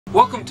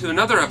Welcome to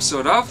another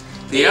episode of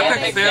the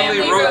Epic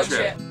Family Road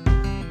Trip.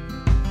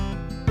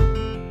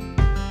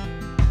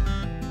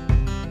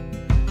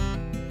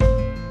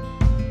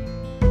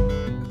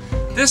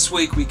 This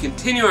week we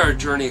continue our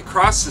journey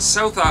across the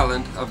South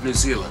Island of New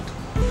Zealand.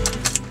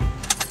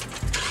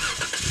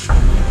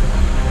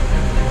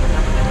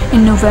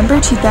 In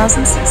November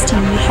 2016,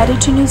 we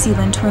headed to New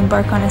Zealand to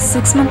embark on a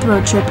 6-month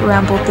road trip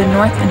around both the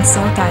North and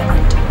South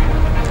Island.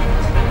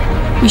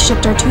 We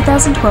shipped our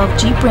 2012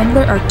 Jeep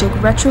Wrangler Arctic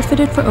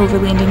retrofitted for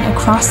overlanding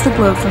across the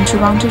globe from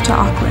Toronto to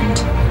Auckland.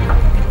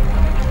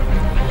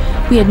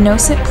 We had no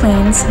set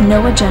plans,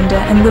 no agenda,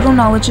 and little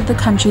knowledge of the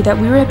country that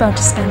we were about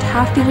to spend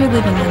half the year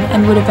living in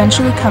and would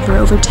eventually cover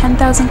over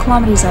 10,000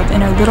 kilometers of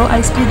in our little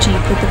ice blue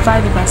Jeep that the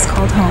 5 of us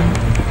called home.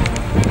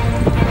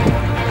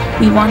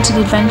 We wanted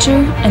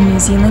adventure, and New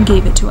Zealand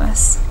gave it to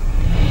us.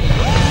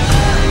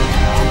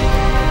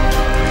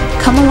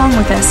 Come along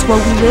with us while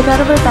we live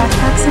out of our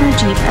backpacks in our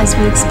Jeep as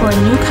we explore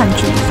a new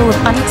country full of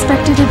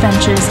unexpected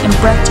adventures and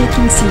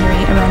breathtaking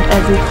scenery around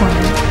every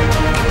corner.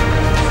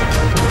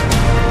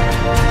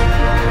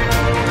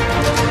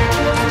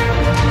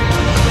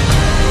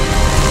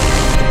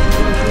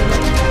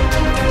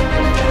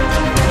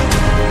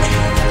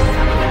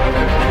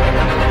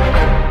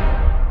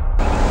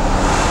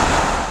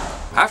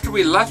 After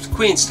we left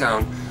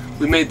Queenstown,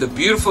 we made the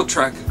beautiful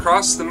trek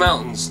across the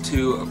mountains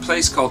to a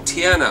place called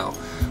Tianau,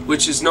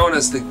 which is known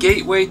as the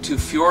gateway to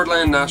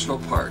Fiordland National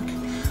Park.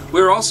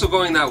 We were also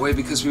going that way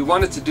because we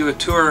wanted to do a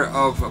tour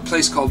of a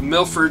place called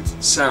Milford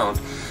Sound.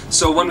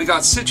 So when we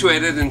got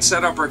situated and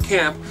set up our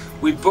camp,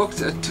 we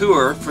booked a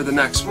tour for the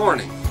next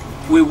morning.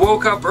 We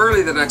woke up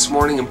early the next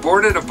morning and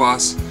boarded a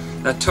bus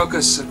that took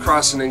us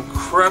across an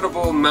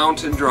incredible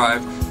mountain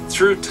drive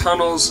through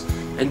tunnels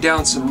and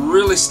down some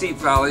really steep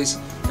valleys,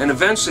 and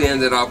eventually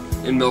ended up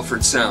in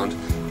Milford Sound,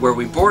 where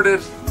we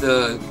boarded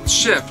the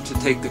ship to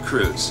take the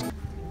cruise.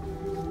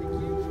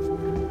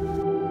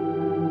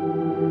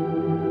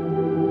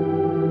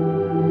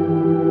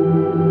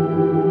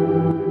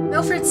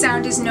 Milford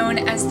Sound is known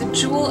as the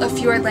Jewel of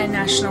Fiordland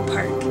National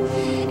Park.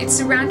 It's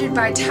surrounded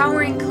by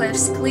towering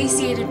cliffs,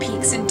 glaciated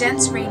peaks, and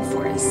dense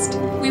rainforest.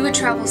 We would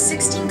travel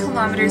 16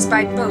 kilometers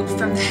by boat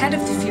from the head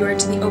of the fjord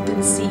to the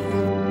open sea.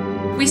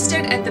 We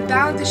stood at the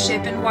bow of the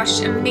ship and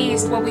watched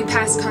amazed while we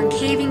passed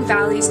concaving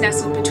valleys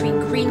nestled between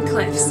green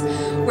cliffs,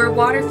 where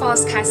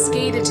waterfalls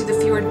cascade into the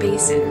fjord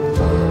basin.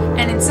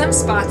 And in some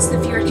spots,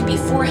 the fjord can be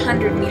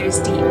 400 meters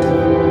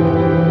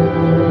deep.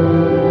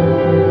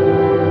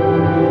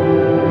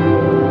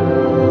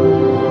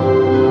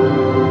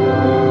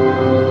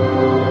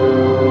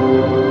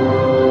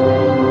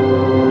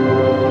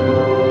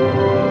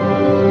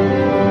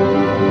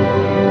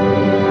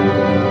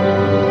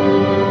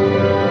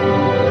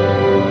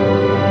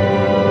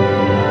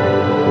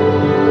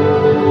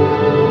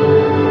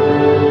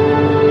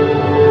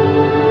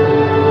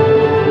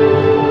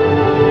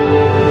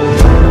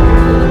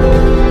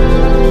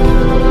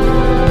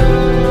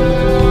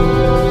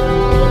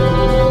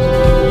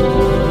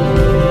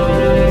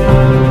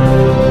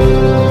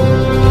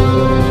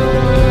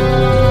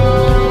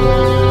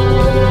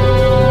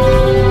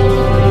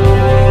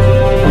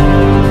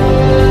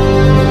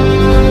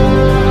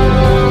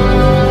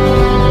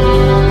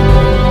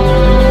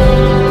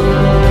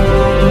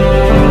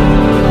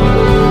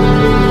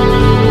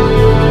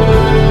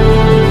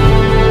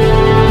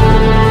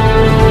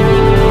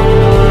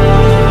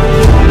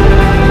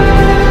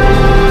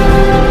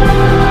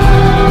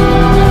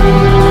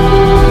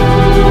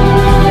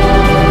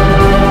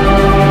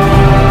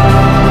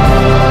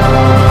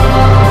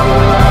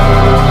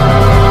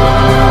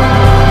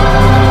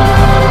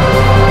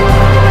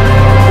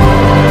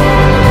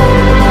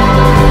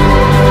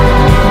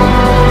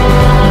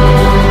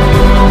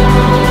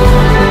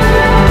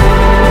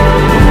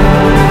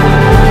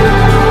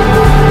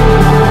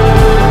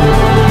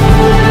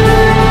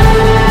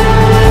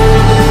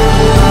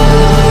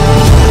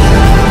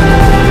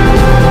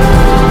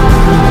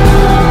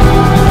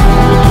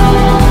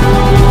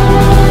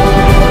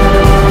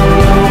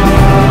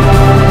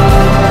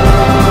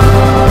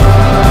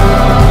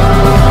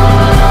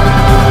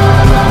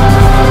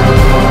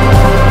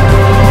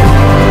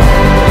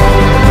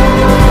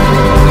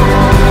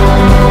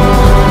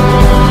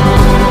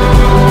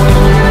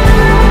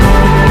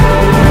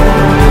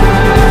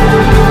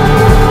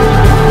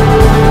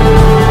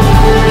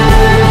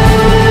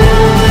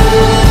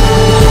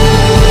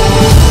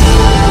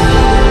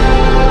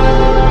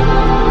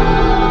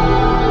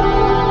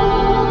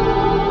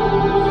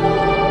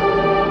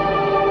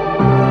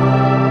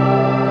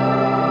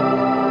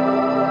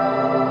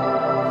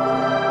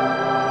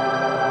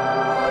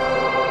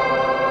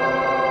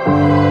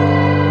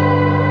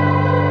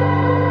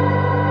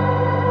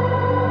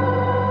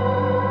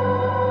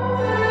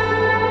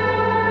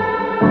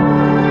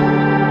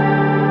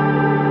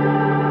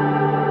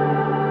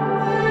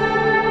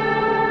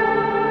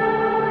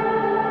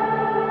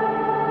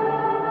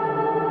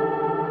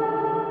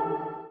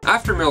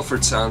 After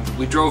Milford Sound,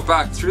 we drove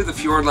back through the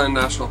Fiordland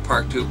National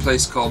Park to a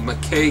place called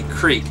Mackay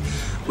Creek,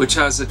 which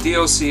has a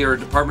DOC or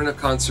Department of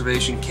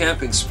Conservation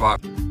camping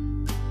spot.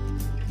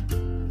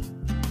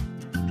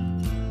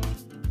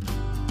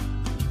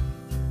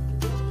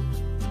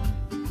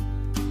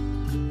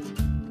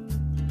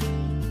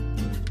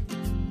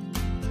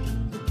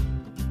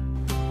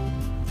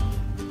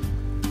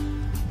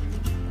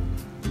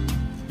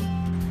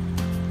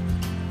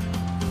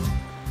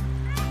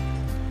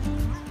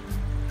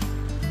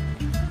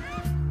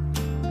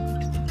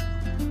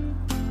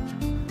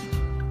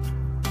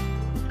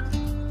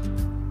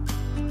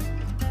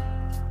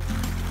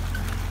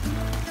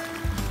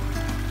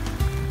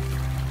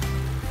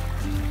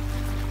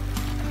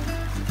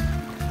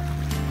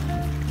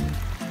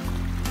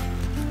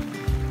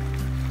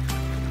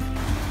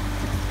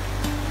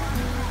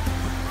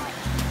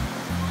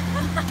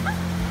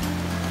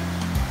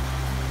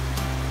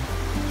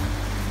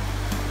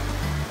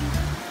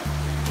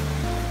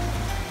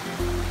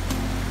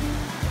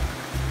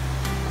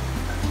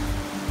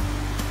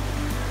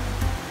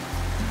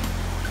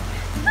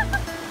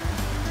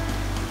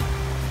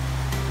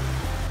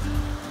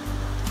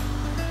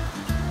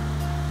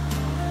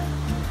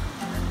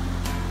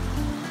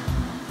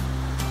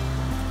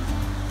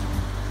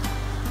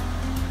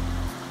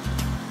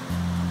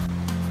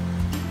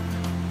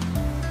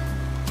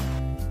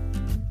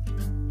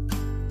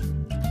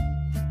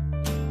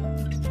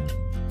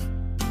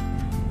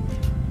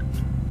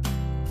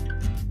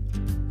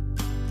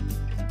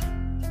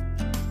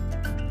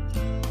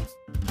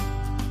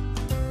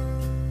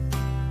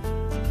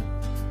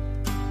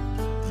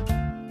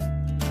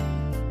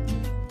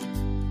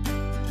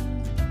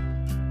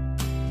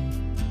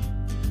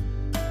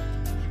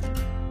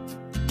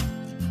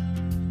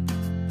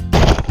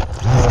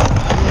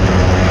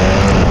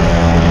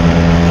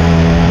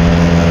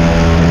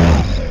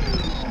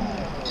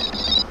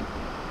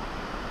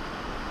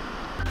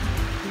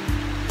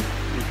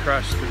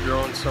 Crashed the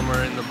drone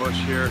somewhere in the bush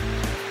here.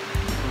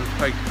 We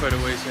hiked quite a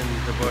ways in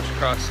the bush,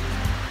 across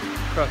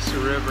the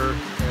river,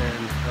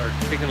 and are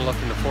taking a look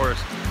in the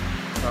forest.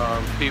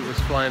 Pete was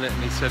flying it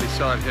and he said he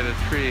saw it hit a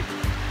tree,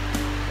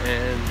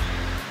 and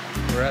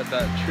we're at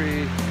that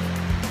tree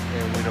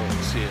and we don't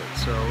see it.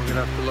 So we're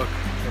gonna have to look.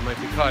 It might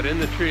be caught in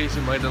the trees,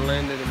 it might have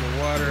landed in the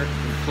water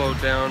and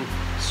flowed down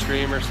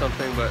stream or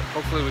something, but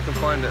hopefully we can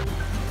find it.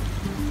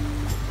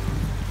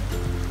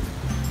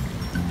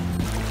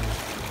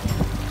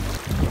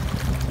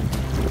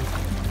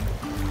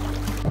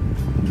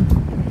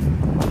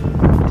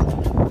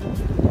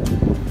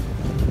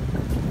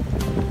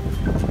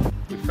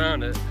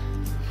 Found it.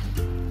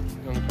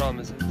 The only problem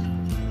is it's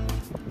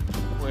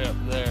way up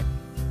there.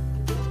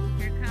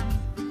 Here it comes.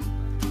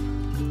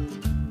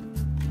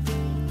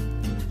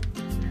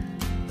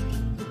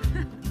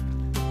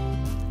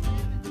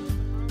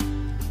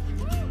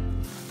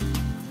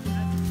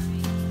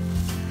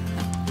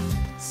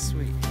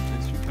 Sweet.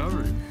 It's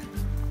recovered.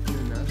 In a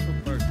national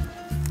park.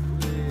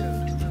 Way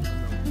out in the middle of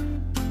nowhere.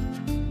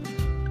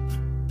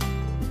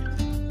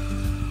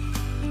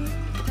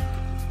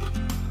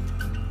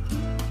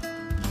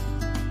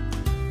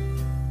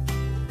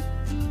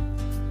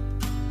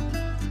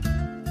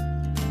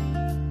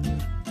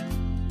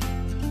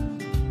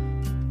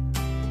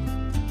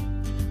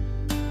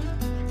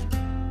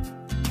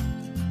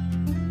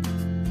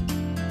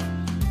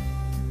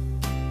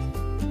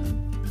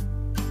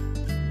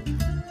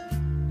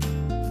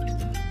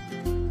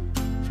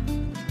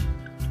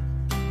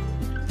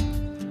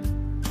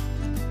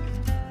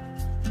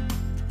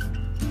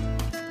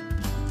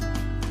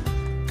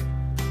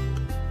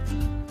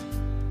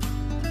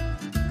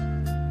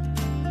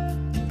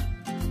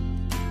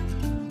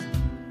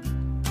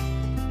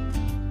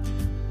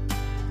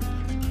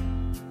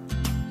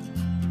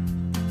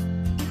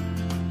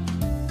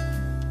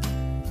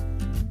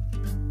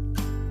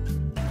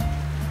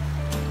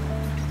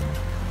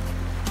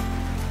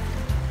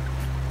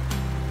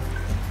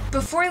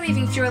 Before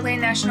leaving Fjordland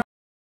National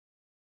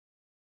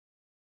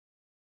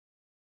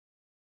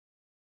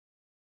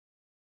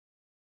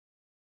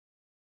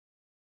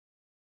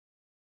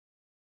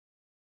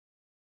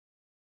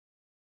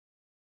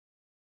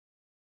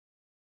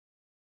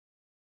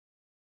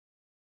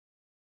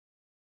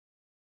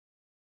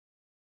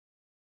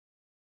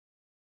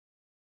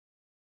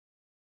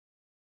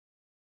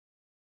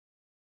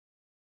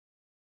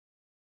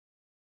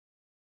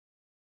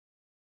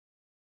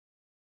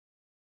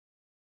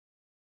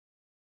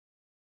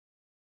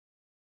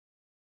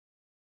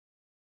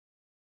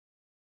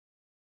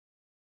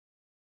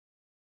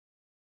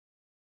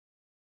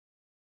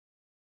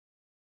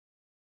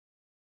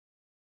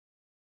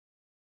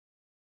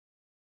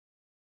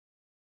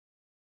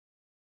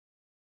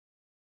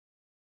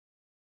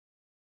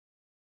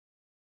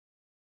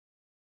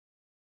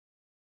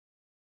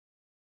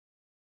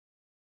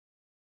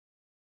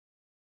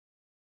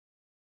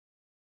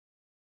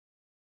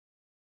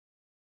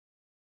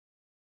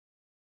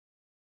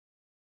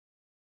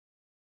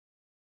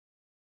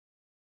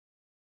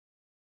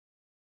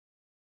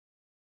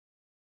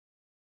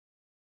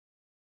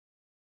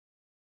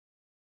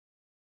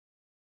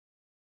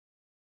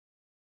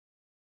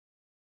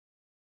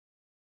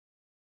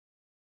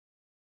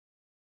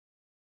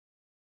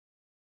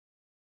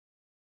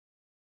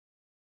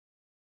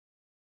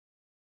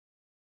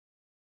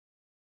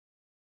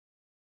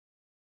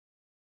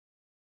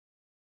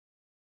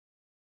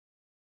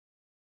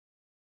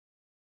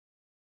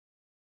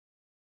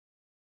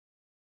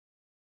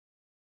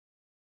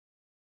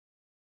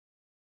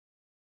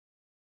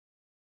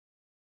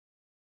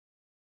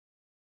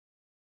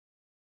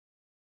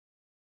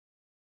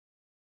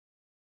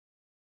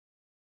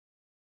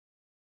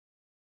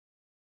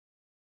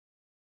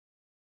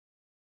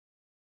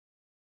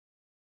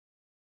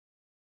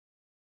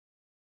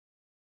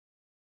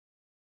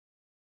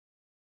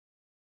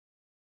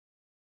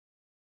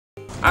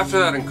After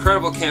that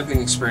incredible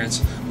camping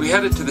experience, we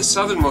headed to the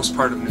southernmost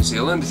part of New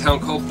Zealand, a town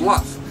called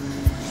Bluff.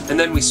 And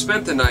then we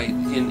spent the night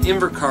in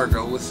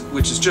Invercargill,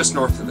 which is just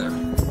north of there.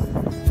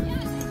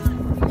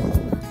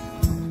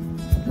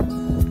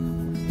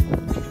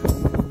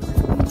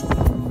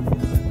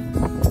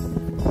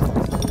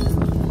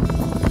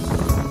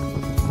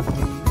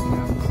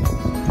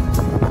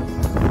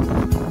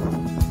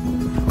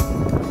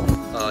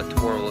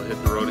 Tomorrow we'll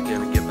hit the road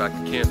again and get back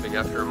to camping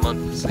after a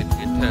month of sleeping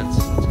in tents.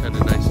 It's kind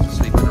of nice to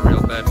sleep in a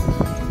real bed,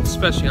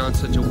 especially on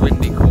such a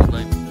windy, cold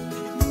night.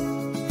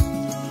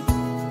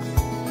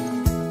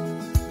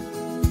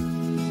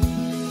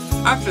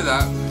 After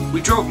that,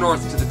 we drove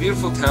north to the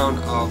beautiful town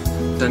of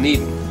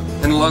Dunedin,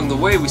 and along the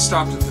way we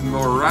stopped at the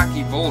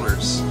AORAKI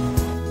boulders.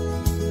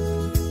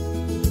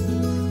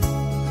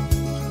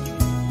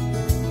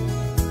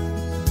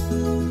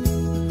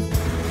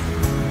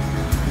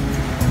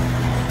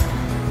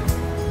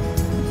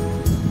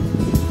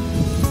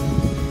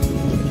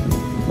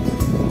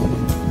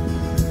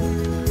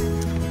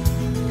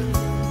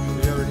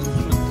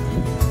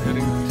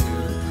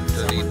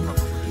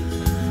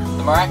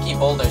 The AORAKI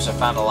boulders are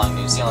found along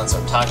New Zealand's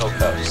Otago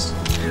coast.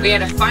 We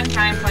had a fun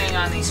time playing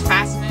on these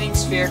fascinating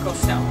spherical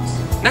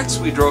stones. Next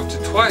we drove to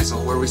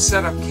Twizel, where we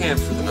set up camp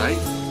for the night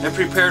and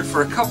prepared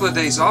for a couple of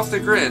days off the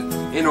grid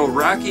in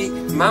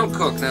AORAKI Mount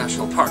Cook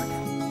National Park.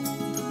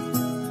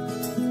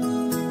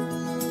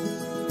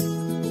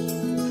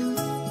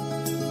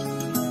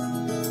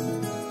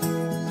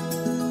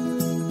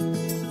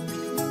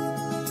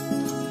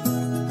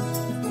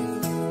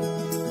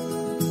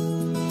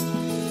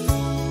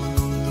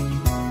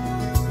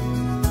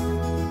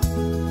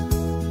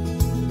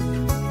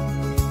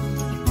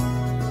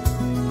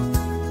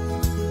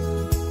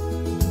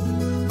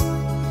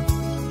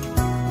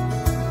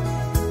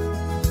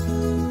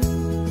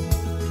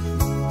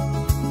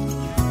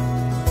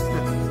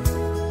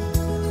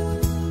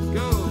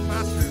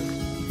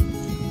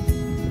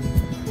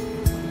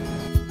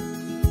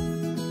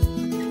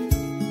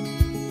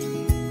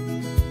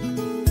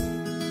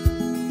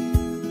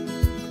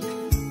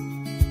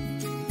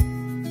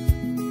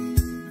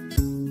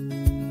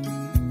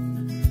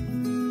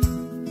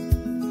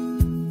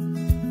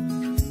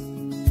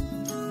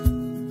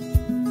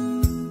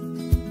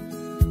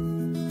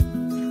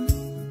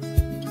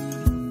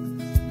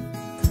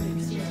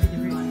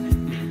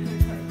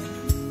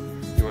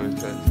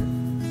 So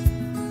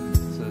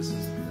this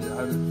is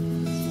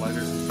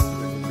lighter than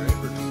the grape,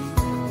 or just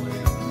the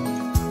way up?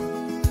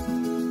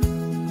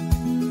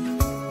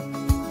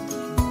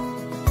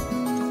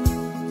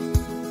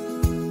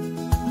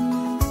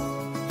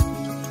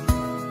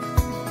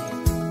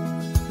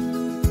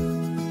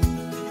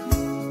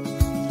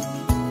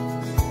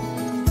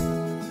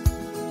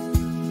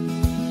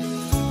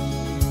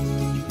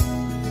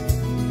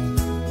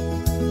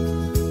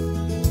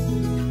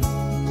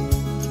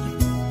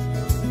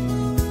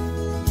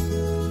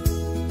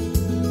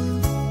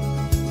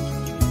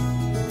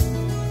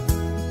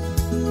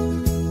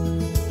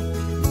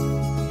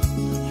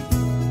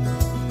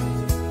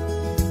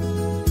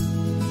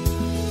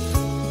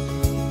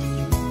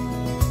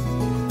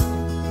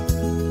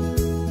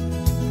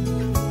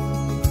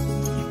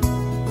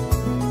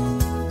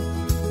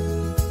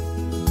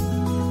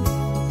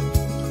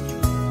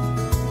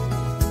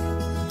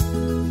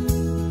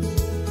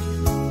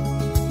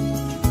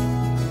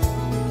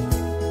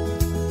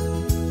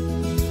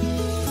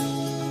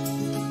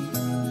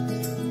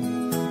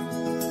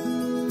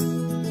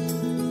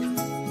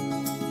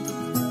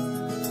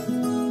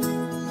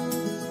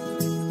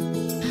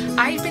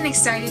 I had been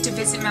excited to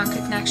visit Mount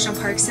Cook National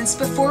Park since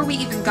before we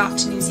even got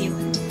to New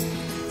Zealand.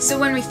 So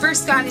when we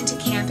first got into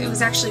camp, it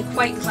was actually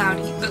quite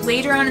cloudy, but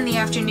later on in the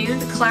afternoon,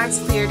 the clouds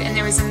cleared and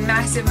there was a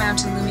massive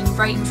mountain looming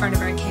right in front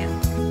of our camp.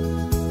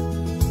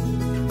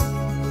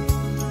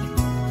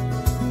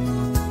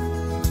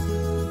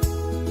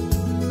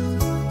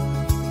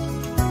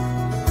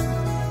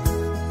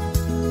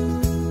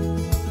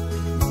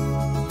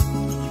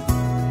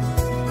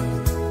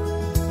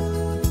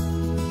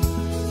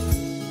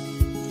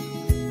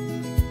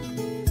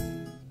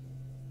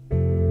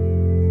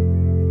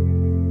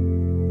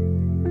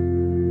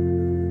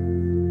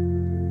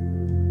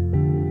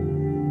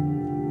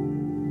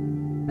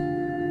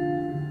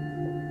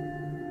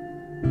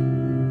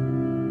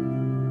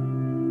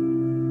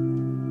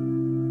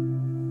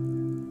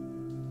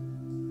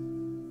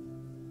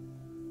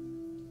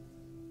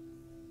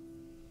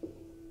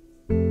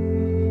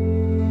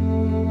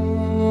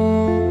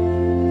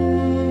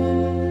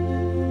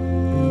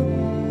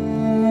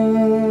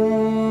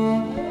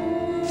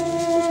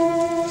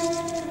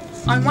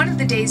 On one of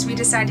the days we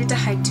decided to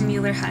hike to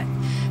Mueller Hut,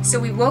 so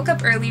we woke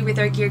up early with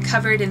our gear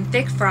covered in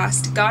thick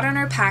frost, got on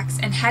our packs,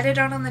 and headed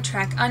out on the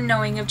trek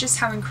unknowing of just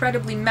how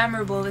incredibly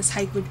memorable this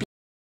hike would be.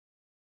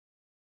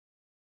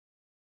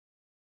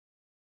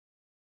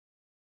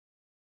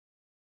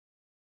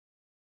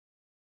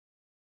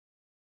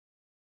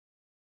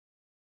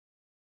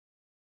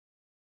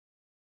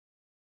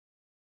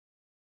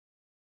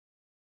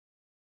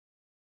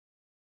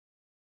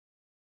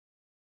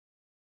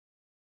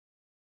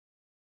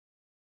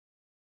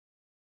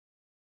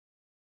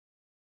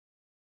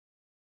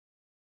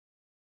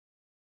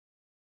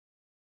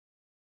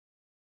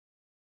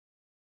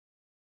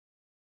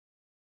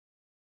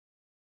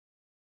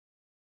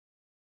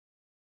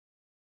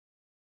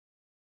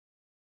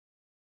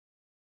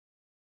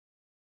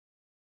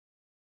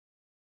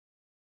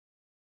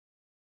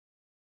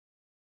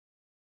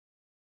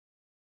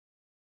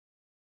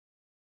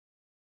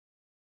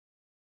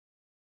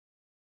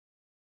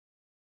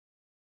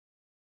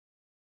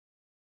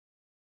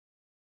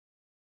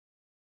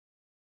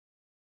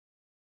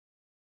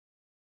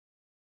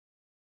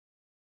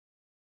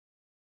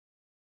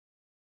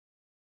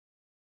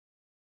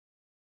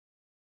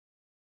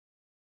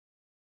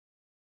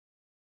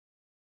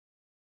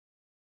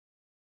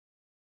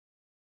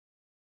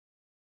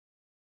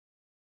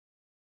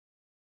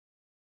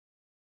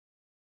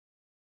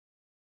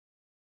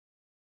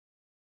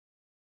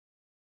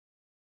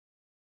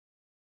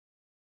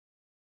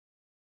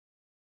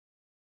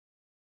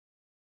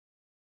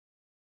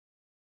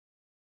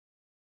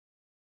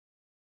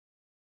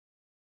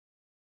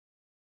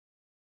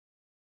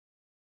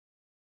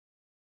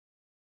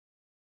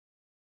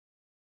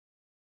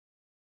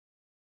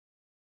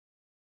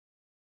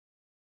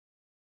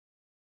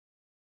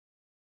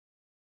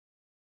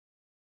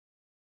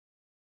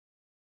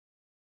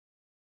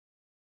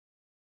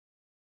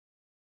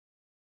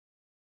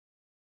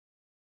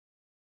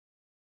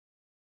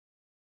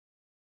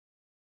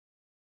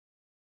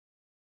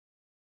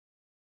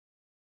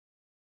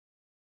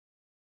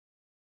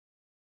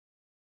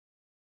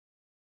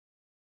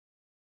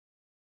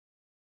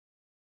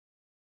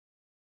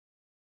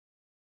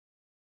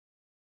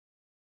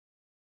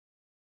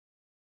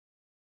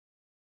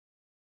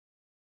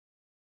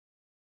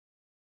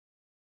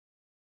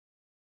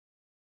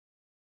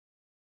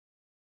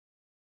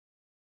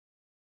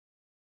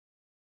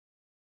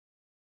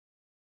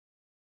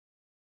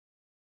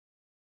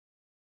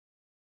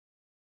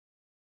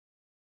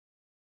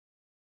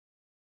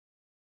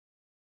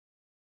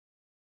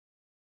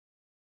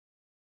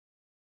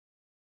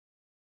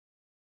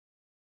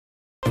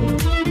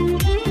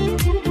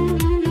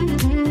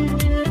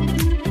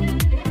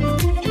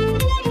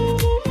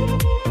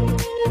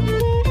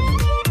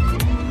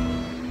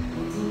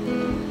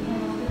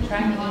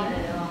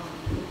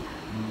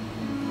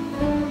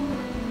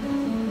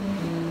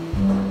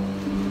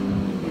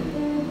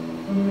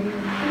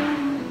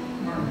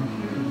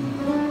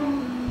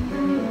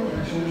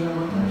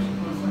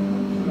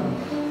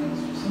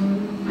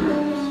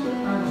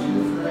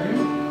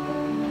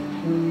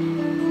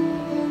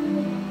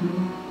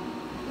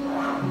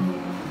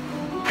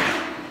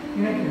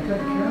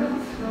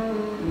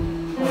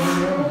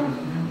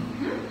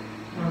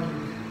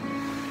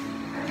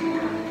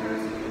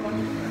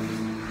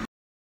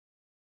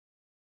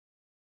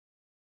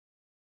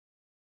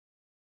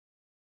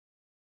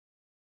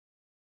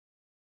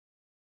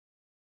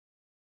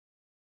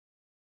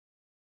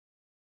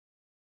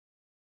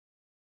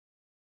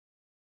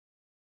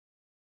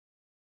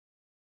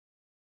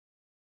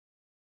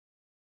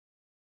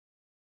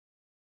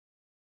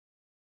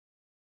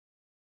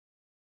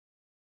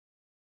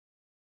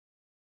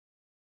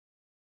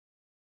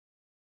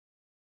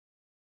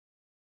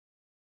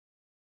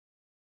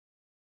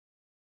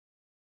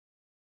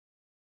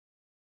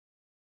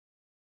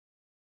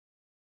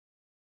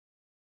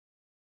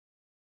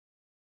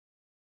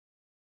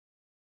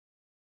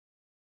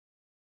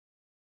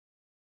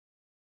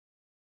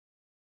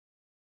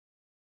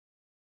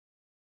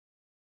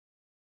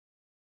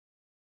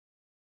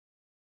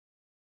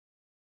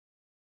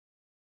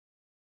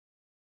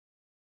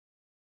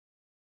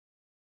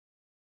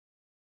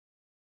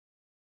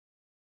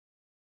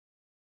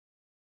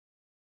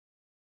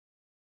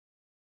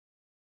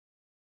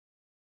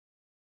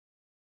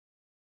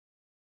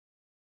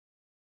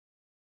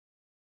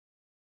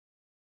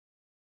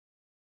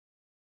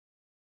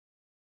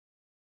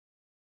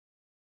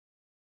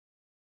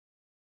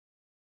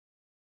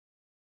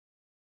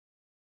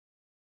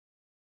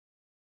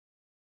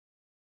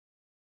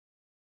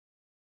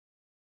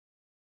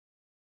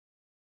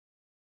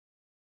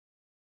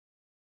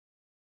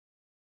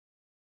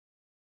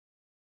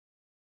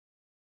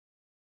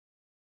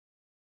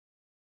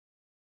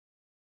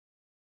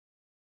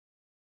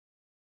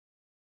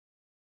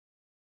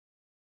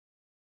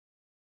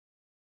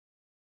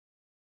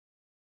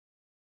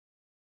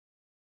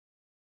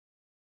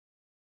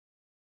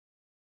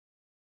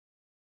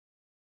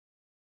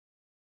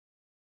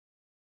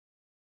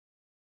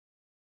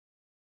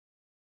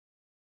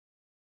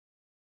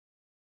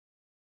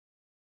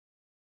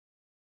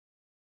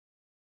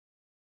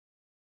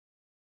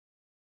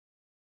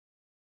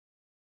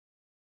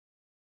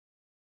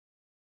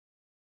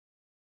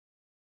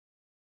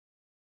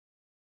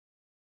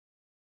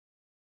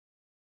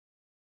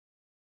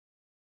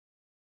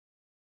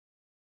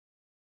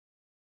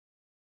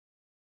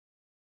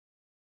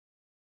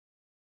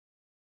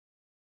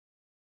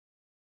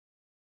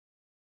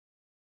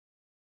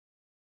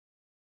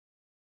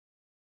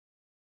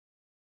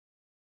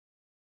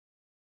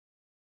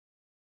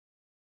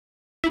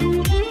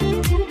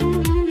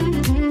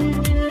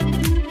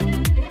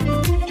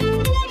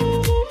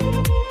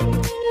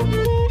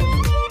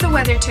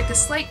 took a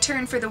slight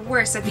turn for the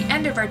worse at the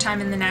end of our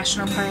time in the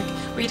national park,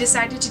 we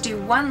decided to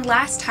do one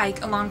last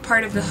hike along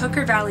part of the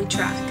Hooker Valley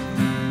track.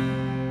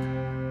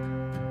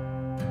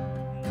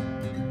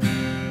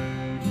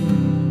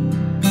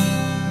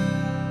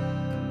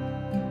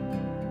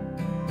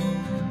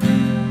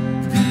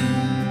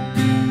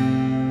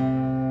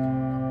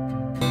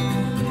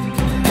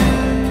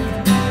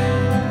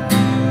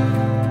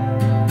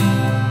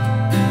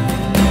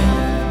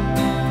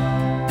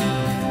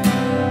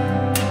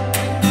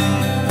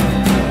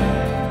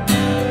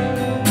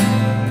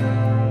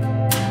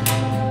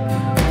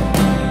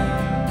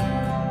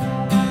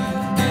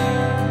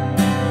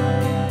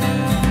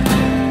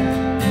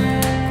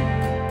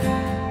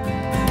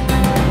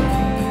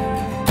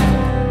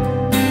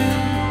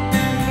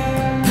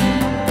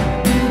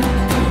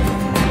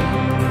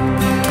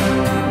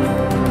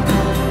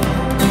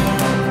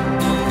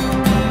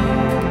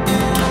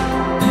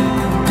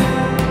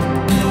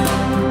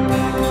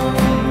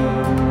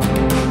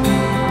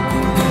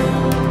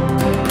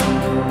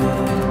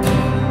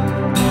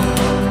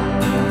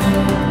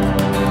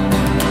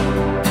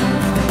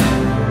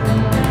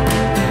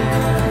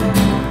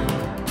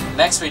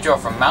 Next we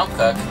drove from Mount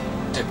Cook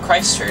to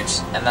Christchurch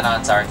and then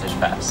on to Arthur's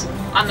Pass.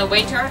 On the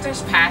way to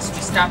Arthur's Pass,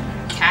 we stopped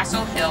at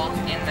Castle Hill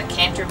in the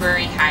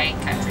Canterbury High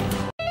Country.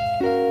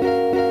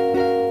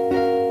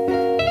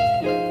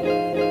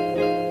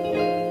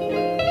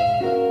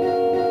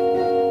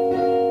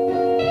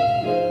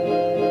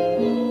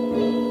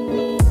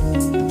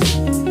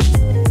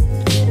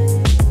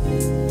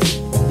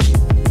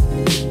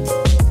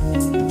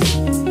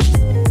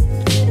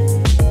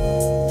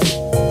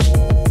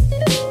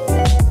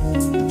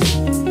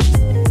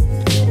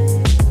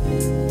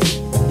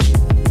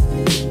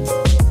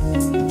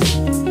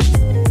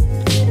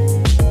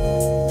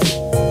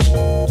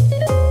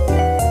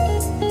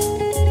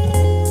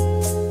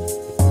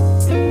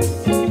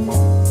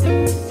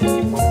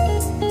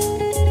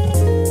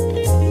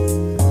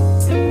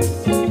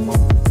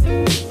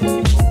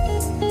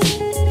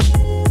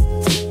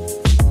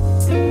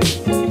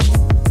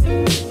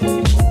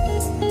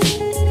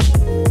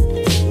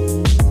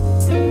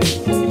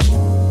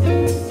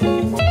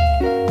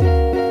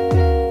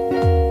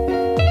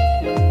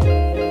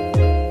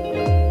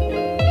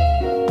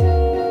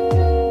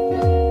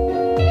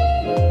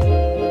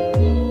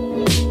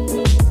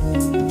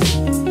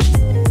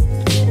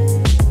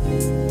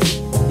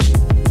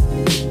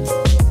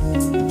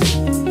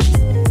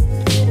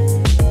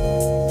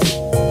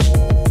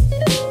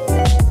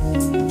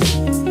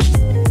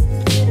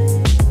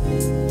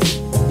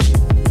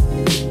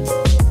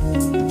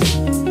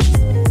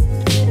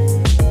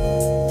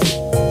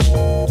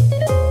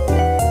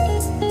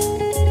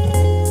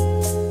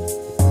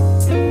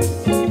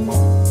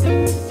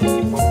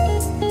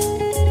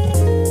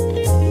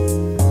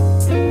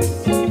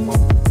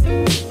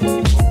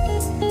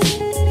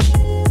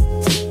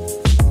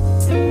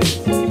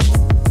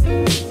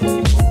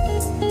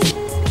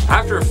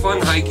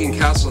 Hiking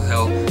Castle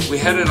Hill, we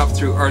headed up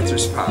through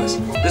Arthur's Pass.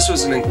 This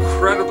was an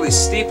incredibly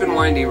steep and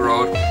windy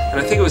road, and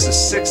I think it was a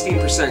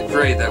 16%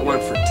 grade that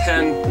went for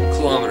 10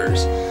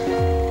 kilometers.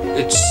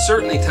 It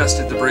certainly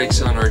tested the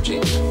brakes on our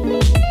Jeep.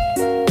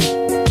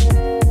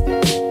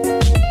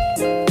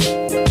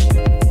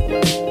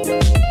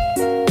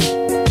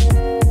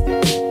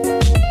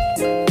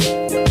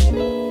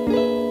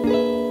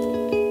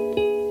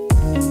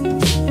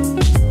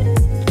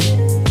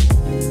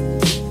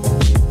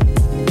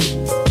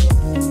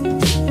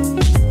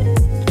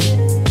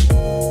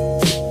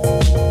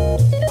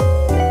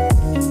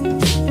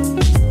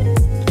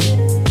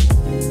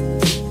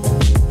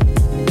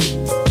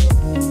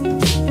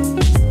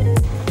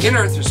 In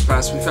Arthur's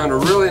Pass, we found a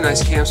really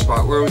nice camp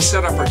spot where we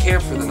set up our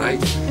camp for the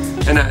night,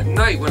 and at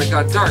night when it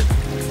got dark,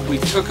 we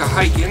took a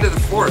hike into the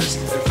forest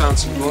and found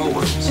some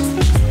glowworms.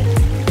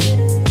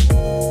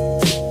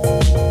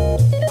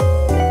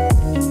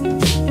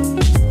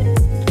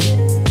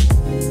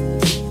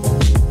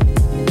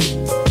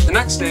 The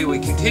next day we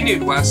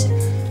continued west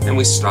and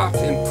we stopped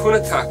in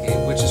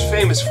Punakaki, which is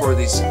famous for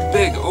these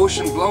big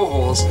ocean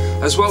blowholes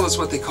as well as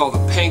what they call the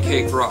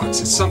pancake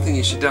rocks. It's something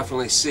you should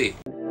definitely see.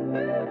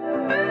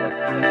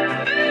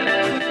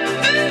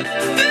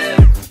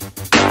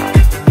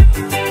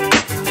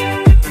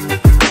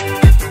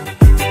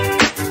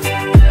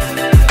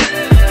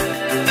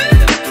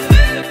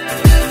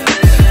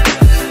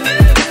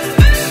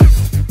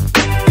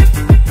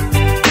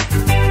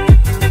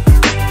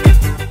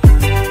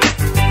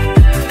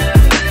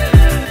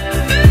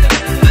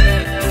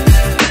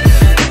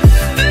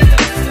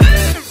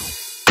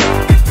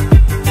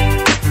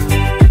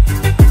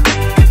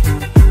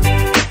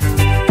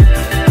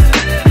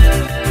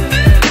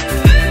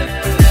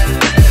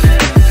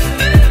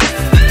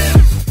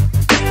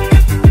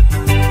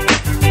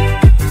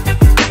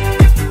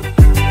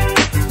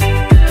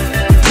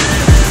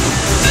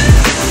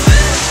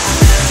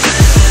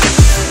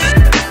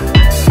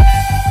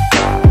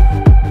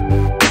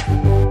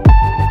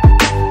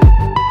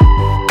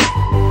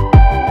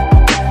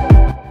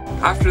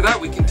 After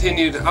that, we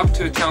continued up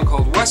to a town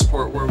called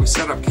Westport where we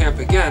set up camp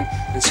again. again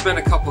and spent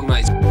a couple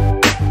nights.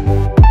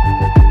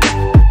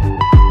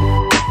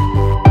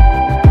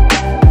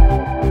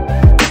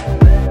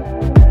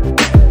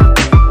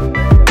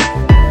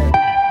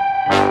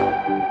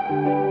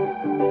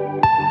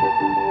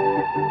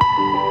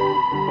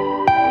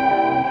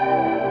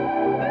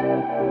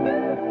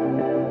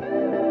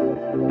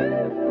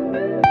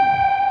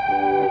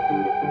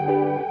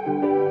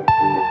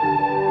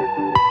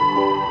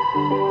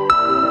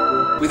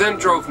 We then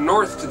drove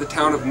north to the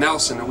town of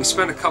Nelson and we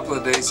spent a couple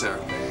of days there.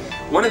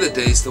 One of the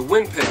days the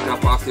wind picked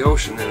up off the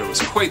ocean and it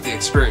was quite the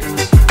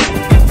experience.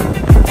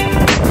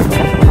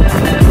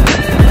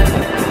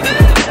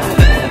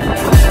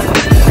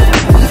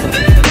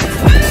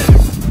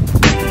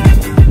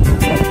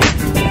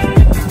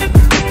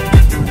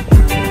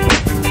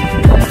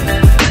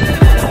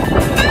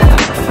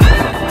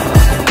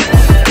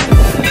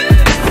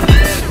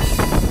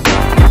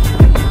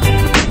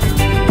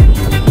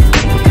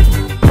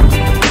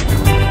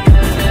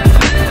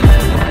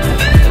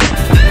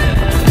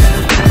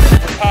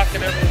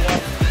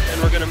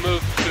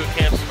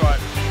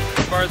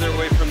 Farther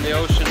away from the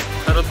ocean.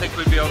 I don't think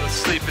we'd be able to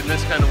sleep in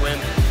this kind of wind.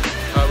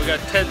 We got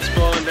tents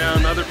blowing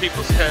down, other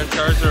people's tents.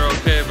 Ours are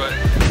okay, but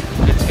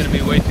it's going to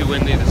be way too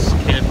windy to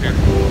camp here.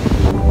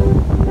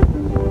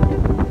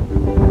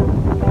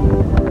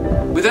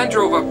 We then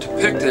drove up to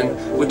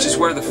Picton, which is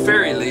where the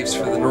ferry leaves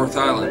for the North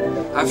Island.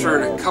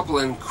 After a couple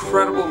of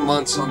incredible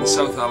months on the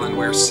South Island,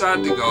 we were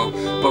sad to go,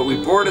 but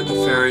we boarded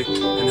the ferry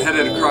and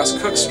headed across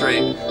Cook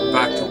Strait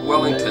back to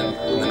Wellington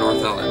in the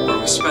North Island, where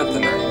we spent the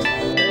night.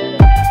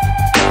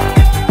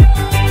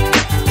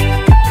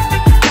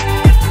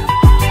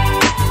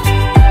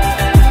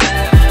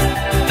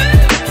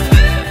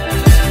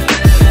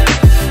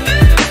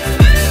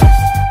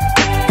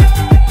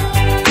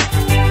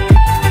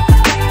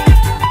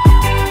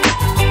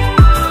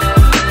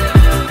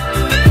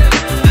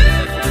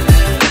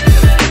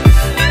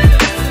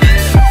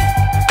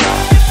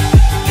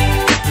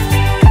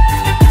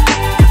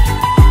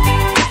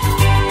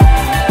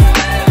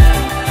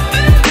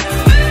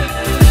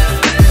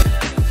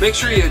 Make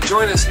sure you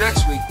join us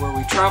next week where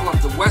we travel up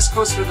the west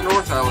coast of the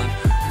North Island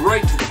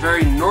right to the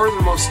very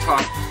northernmost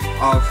top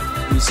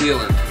of New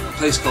Zealand, a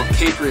place called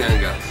Cape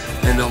Reinga,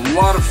 and a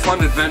lot of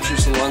fun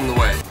adventures along the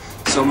way.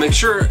 So make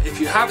sure, if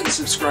you haven't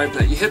subscribed,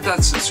 that you hit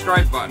that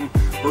subscribe button.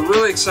 We're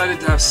really excited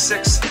to have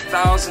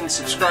 6,000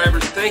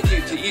 subscribers. Thank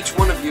you to each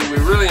one of you. We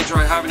really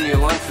enjoy having you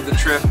along for the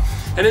trip.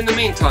 And in the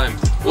meantime,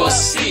 we'll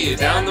see you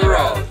down the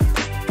road.